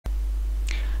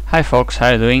Hi folks, how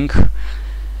are you doing?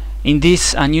 In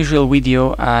this unusual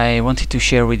video I wanted to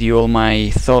share with you all my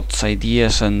thoughts,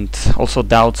 ideas and also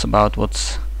doubts about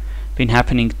what's been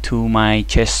happening to my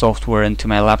chess software and to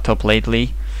my laptop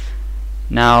lately.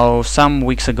 Now, some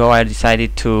weeks ago I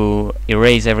decided to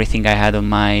erase everything I had on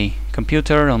my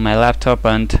computer, on my laptop,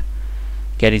 and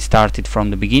get it started from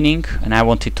the beginning, and I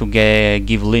wanted to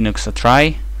give Linux a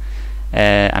try.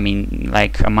 I mean,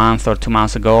 like a month or 2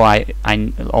 months ago,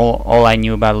 all I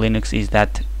knew about Linux is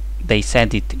that they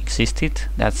said it existed.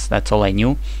 That's all I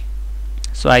knew.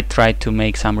 So I tried to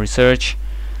make some research.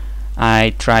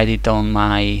 I tried it on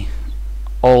my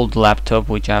old laptop,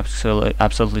 which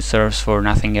absolutely serves for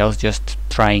nothing else, just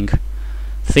trying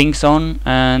things on,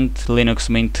 and Linux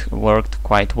Mint worked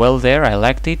quite well there. I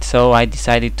liked it, so I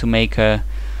decided to make a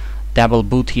double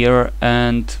boot here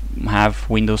and have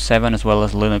Windows 7 as well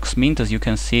as Linux Mint. As you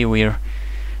can see, we're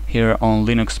here on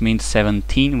Linux Mint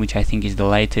 17, which I think is the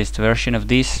latest version of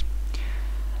this.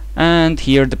 And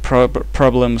here the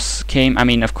problems came. I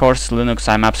mean, of course, Linux,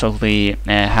 I'm absolutely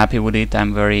happy with it.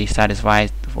 I'm very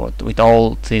satisfied with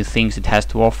all the things it has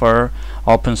to offer.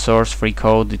 Open source, free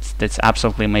code, that's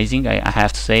absolutely amazing. I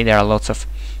have to say, there are lots of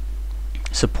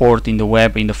support in the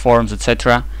web, in the forums,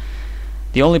 etc.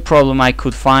 The only problem I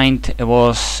could find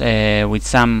was with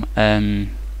some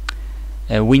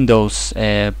Windows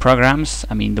programs.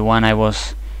 I mean, the one I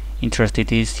was interested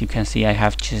in is, you can see I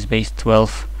have Chessbase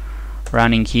 12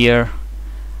 running here.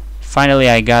 Finally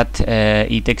I got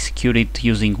it executed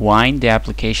using Wine, the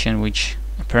application which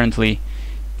apparently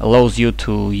allows you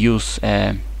to use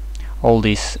all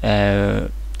these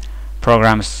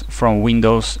programs from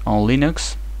Windows on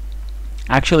Linux.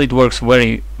 Actually, it works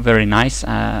very, very nice.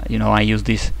 You know,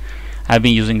 I've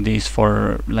been using this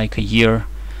for like a year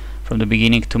from the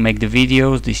beginning to make the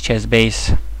videos. This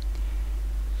Chessbase,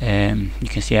 you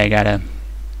can see I got a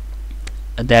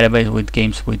database with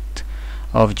games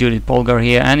of Judith Polgar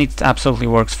here, and it absolutely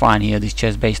works fine here, this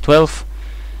Chessbase 12.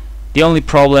 The only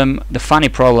problem, the funny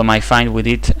problem I find with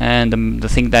it, and the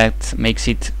thing that makes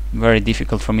it very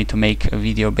difficult for me to make a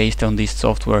video based on this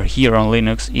software here on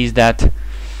Linux, is that,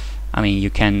 I mean, you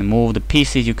can move the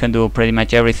pieces, you can do pretty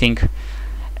much everything,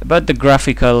 but the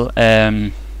graphical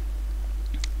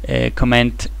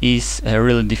comment is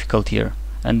really difficult here,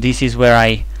 and this is where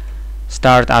I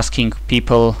start asking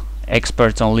people,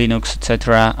 experts on Linux,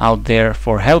 etc., out there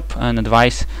for help and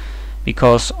advice,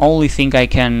 because only thing I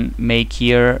can make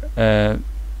here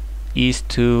is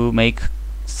to make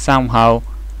somehow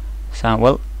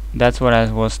well, that's what I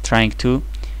was trying to.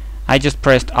 I just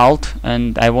pressed Alt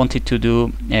and I wanted to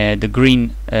do the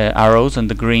green arrows and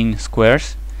the green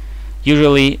squares.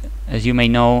 Usually, as you may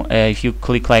know, if you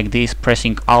click like this,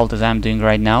 pressing Alt as I'm doing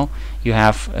right now, you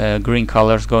have green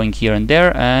colors going here and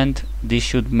there, and this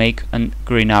should make a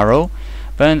green arrow.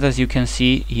 But as you can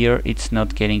see here, it's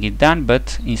not getting it done,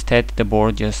 but instead the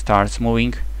board just starts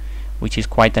moving, which is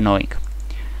quite annoying.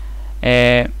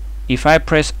 If I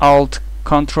press Alt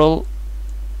Control,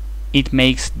 it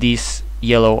makes these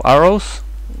yellow arrows,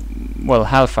 well,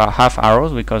 half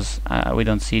arrows, because we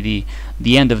don't see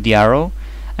the end of the arrow,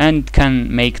 and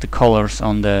can make the colors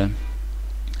on the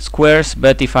squares.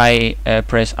 But if I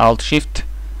press Alt Shift,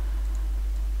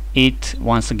 it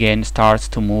once again starts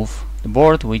to move the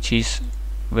board, which is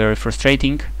very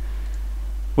frustrating,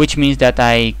 which means that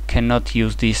I cannot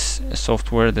use this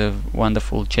software, the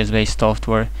wonderful Chessbase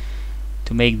software,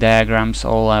 to make diagrams.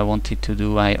 All I wanted to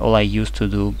do, all I used to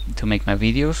do to make my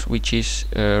videos, which is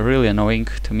really annoying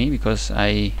to me, because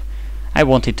I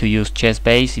wanted to use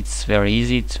Chessbase. It's very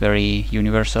easy, it's very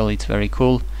universal, it's very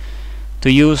cool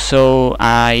to use. So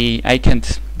I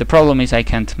can't. The problem is I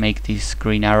can't make these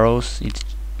green arrows. It's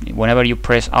whenever you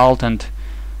press Alt and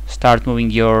start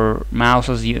moving your mouse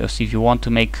as if you want to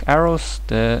make arrows,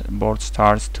 the board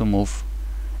starts to move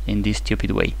in this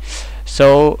stupid way.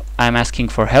 So I'm asking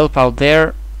for help out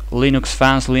there, Linux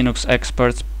fans, Linux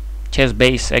experts,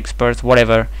 Chessbase experts,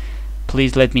 whatever.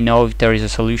 Please let me know if there is a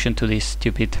solution to this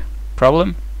stupid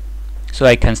problem, so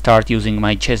I can start using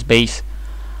my Chessbase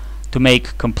to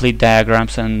make complete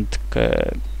diagrams and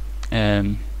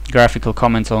graphical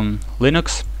comments on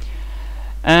Linux.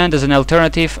 And as an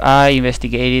alternative, I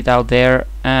investigated out there,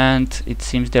 and it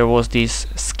seems there was this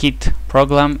SCID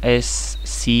program,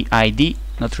 SCID.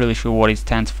 Not really sure what it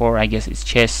stands for. I guess it's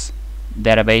Chess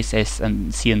Database, S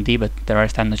and C and D, but the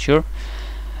rest I'm not sure.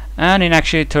 And it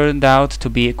actually turned out to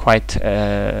be quite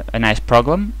a nice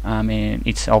program. I mean,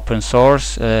 it's open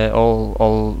source,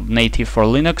 all native for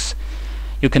Linux.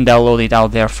 You can download it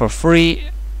out there for free,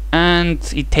 and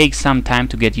it takes some time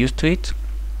to get used to it.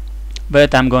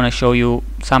 But I'm gonna show you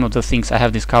some of the things I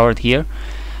have discovered here.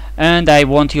 and I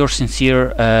want your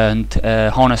sincere and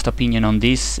honest opinion on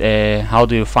this. How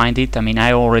do you find it? I mean,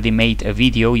 I already made a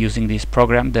video using this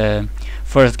program. The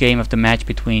first game of the match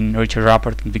between Richard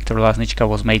Rappert and Viktor Lasnička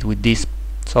was made with this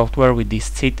software, with this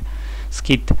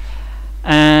SCID.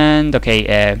 And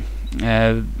okay,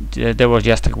 there was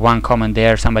just one comment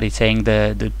there, somebody saying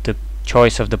the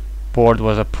choice of the board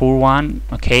was a poor one.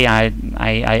 Okay,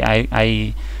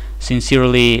 I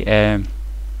sincerely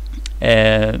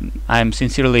I'm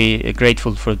sincerely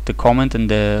grateful for the comment and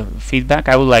the feedback.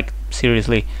 I would like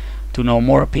seriously to know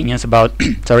more opinions about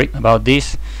sorry, about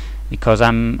this, because I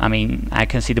mean, I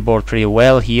can see the board pretty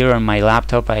well here on my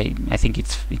laptop. I think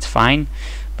it's fine,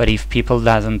 but if people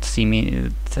doesn't see me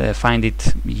find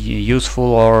it useful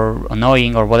or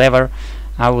annoying or whatever,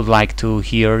 I would like to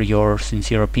hear your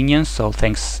sincere opinions. So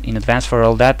thanks in advance for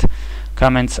all that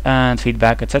comments and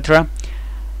feedback, etc.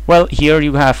 Well, here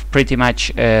you have pretty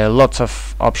much lots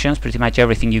of options, pretty much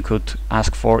everything you could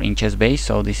ask for in Chessbase.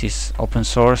 So this is open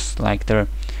source, like there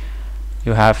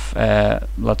you have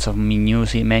lots of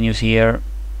menus here,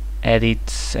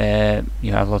 edits,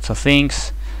 you have lots of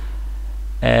things.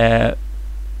 Well,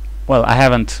 I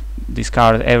haven't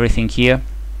discarded everything here.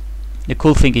 The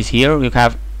cool thing is here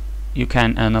you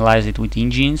can analyze it with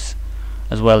engines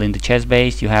as well in the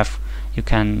Chessbase. You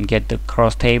can get the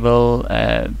cross table,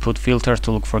 put filters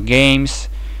to look for games.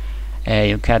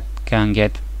 You can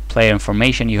get player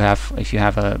information. If you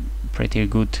have a pretty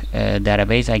good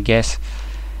database, I guess.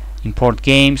 Import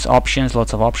games, options,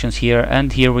 lots of options here.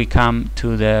 And here we come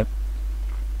to the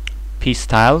piece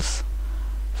styles.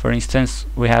 For instance,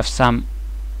 we have some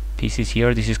pieces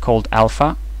here. This is called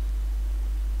alpha.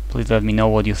 Please let me know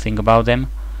what you think about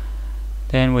them.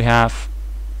 Then we have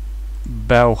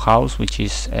Bauhaus, which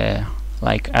is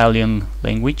like alien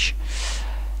language.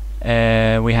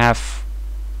 We have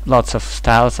lots of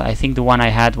styles. I think the one I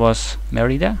had was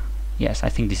Merida. Yes, I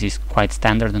think this is quite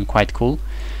standard and quite cool.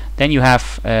 Then you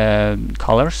have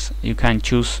colors. You can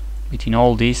choose between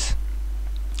all these.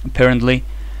 Apparently,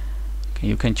 okay,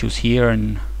 you can choose here,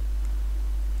 and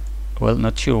well,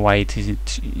 not sure why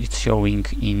it's showing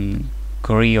in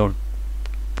gray or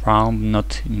brown,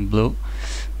 not in blue.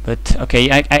 But okay,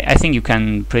 I think you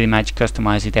can pretty much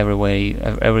customize it every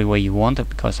way you want,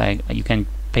 because you can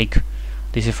pick,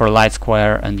 this is for light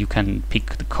square, and you can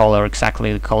pick the color,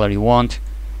 exactly the color you want,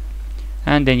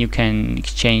 and then you can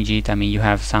exchange it. I mean, you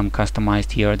have some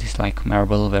customized here. This is like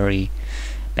marble, very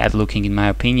bad looking in my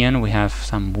opinion. We have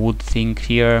some wood thing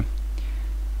here.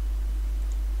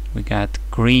 We got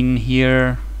green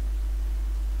here,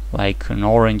 like an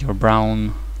orange or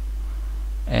brown.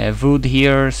 Wood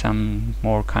here, some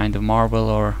more kind of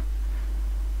marble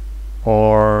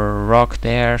or rock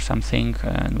there, something,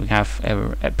 and we have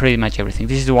pretty much everything.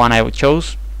 This is the one I would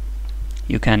chose.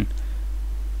 You can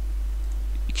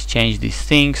exchange these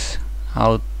things,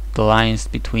 how the lines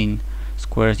between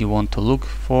squares you want to look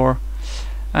for,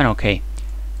 and okay.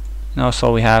 And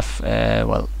also we have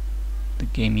well, the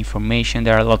game information.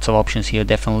 There are lots of options here,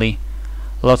 definitely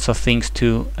lots of things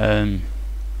to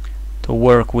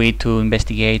work with, to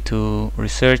investigate, to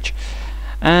research.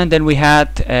 And then we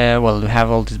had well, we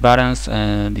have all these buttons.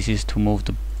 This is to move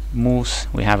the moves.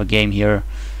 We have a game here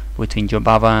between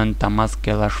Jobava and Tamás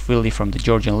Gelashvili from the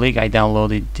Georgian League. I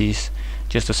downloaded this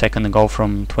just a second ago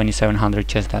from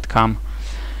 2700chess.com,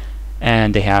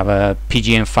 and they have a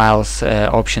PGM files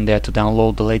option there to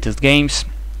download the latest games.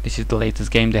 This is the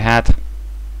latest game they had,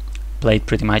 played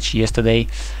pretty much yesterday.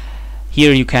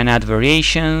 Here you can add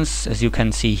variations. As you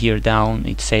can see here down,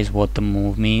 it says what the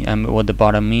move what the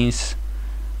bottom means.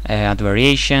 Add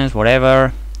variations,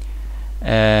 whatever.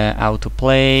 Auto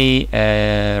play,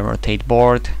 rotate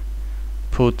board,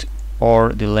 put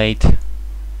or delete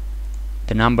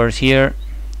the numbers here,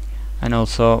 and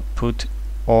also put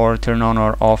or turn on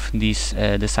or off this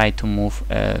decide to move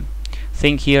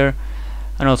thing here.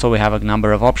 And also we have a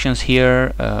number of options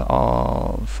here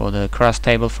for the cross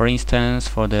table, for instance,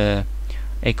 for the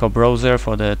echo browser,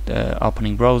 for the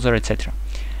opening browser, etc.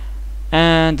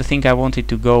 And the thing I wanted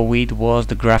to go with was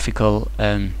the graphical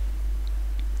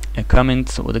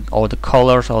comments, or the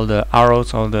colors, all the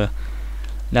arrows, all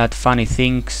that funny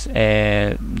things.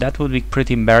 That would be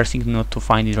pretty embarrassing not to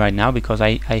find it right now, because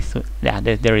I thought, yeah,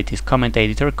 there it is, comment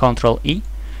editor, Control E.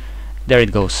 There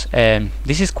it goes.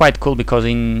 This is quite cool, because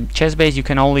in Chessbase you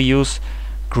can only use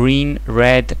green,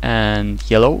 red and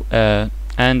yellow,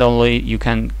 and only you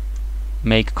can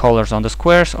make colors on the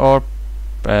squares or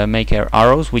make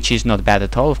arrows, which is not bad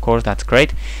at all, of course, that's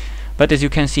great. But as you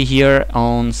can see here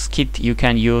on SCID, you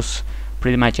can use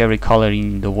pretty much every color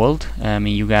in the world. I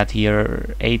mean, you got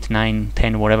here 8, 9,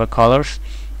 10 whatever colors,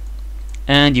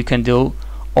 and you can do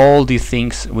all these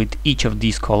things with each of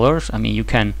these colors. I mean, you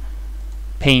can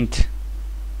paint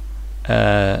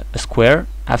a square.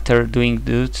 After doing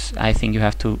this, I think you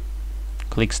have to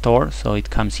click store, so it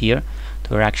comes here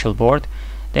to your actual board.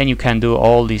 Then you can do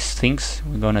all these things.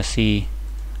 We're gonna see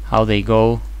how they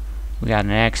go. We got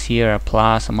an X here, a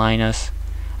plus, a minus.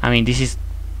 I mean, this is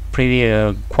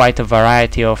pretty quite a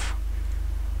variety of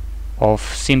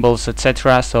symbols,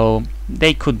 etc. So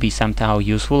they could be somehow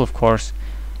useful, of course.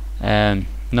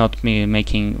 Not me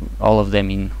making all of them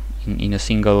in a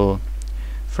single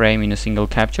frame, in a single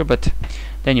capture, but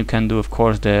then you can do, of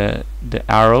course, the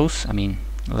arrows. I mean,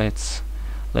 let's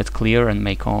clear and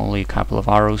make only a couple of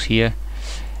arrows here.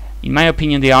 In my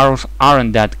opinion, the arrows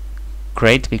aren't that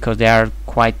great because they are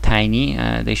quite tiny.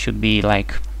 They should be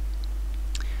like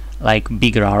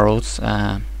bigger arrows.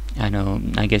 I know,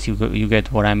 I guess you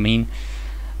get what I mean.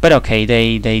 But okay,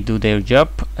 they do their job.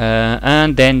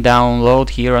 And then download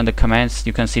here on the commands,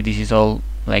 you can see this is all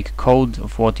like code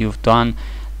of what you've done.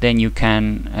 Then you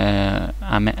can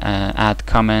add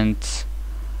comments,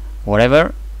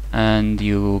 whatever, and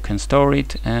you can store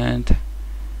it, and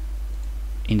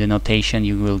in the notation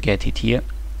you will get it here.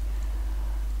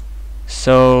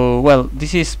 So, well,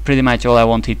 this is pretty much all I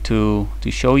wanted to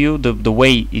show you, the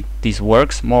way this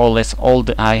works, more or less all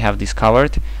that I have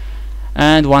discovered.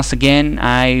 And once again,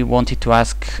 I wanted to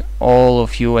ask all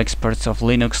of you experts of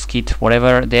Linux, SCID,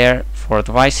 whatever, there, for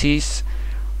advices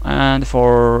and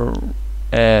for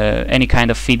any kind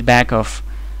of feedback of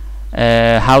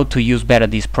how to use better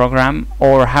this program,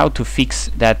 or how to fix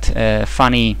that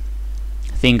funny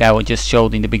thing I just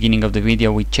showed in the beginning of the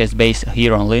video with Chessbase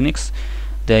here on Linux,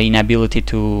 the inability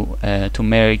to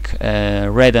make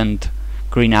red and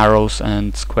green arrows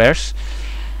and squares.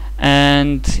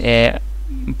 And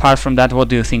apart from that, what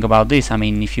do you think about this? I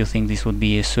mean, if you think this would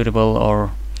be a suitable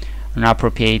or an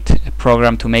appropriate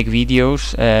program to make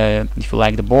videos, if you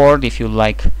like the board, if you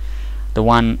like the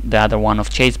other one of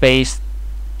Chessbase,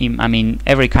 I mean,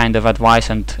 every kind of advice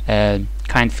and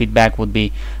kind feedback would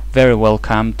be very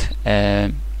welcomed.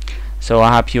 So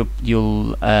I hope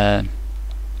you'll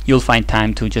find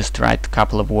time to just write a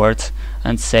couple of words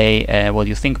and say what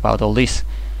you think about all this.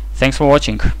 Thanks for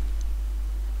watching.